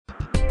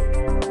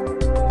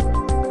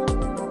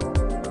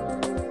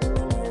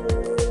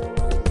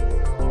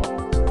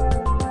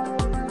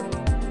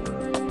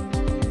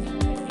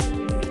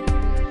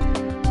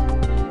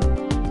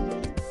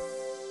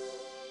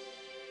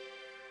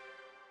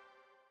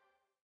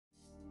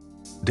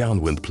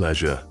Downwind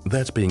pleasure,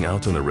 that's being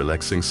out on a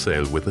relaxing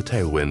sail with a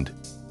tailwind.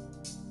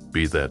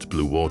 Be that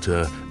blue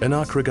water, an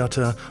arc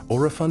regatta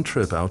or a fun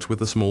trip out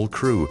with a small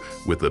crew,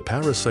 with the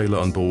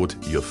Parasailor on board,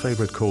 your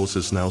favorite course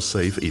is now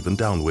safe even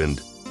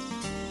downwind.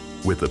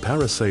 With the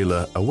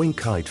Parasailor, a wing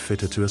kite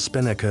fitted to a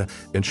spinnaker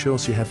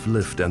ensures you have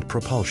lift and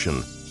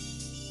propulsion.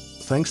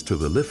 Thanks to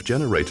the lift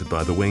generated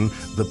by the wing,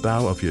 the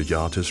bow of your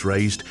yacht is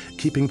raised,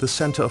 keeping the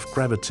center of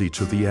gravity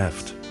to the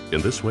aft. In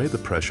this way, the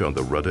pressure on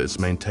the rudder is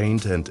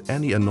maintained and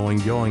any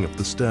annoying yawing of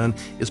the stern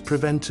is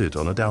prevented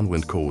on a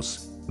downwind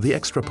course. The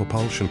extra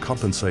propulsion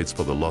compensates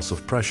for the loss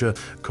of pressure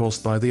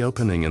caused by the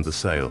opening in the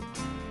sail.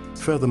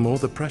 Furthermore,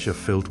 the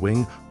pressure-filled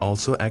wing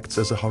also acts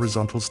as a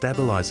horizontal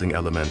stabilizing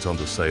element on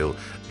the sail,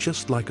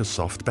 just like a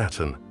soft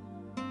batten.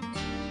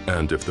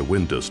 And if the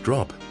wind does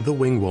drop, the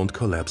wing won't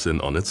collapse in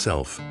on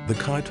itself. The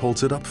kite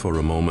holds it up for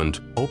a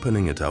moment,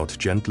 opening it out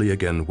gently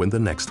again when the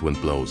next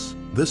wind blows.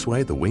 This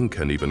way, the wing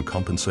can even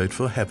compensate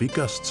for heavy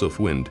gusts of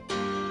wind.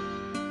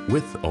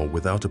 With or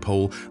without a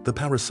pole, the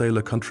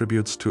Parasailor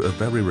contributes to a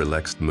very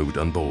relaxed mood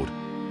on board.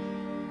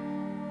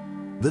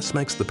 This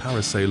makes the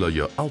Parasailor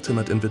your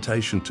ultimate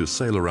invitation to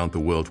sail around the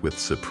world with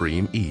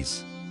supreme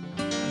ease.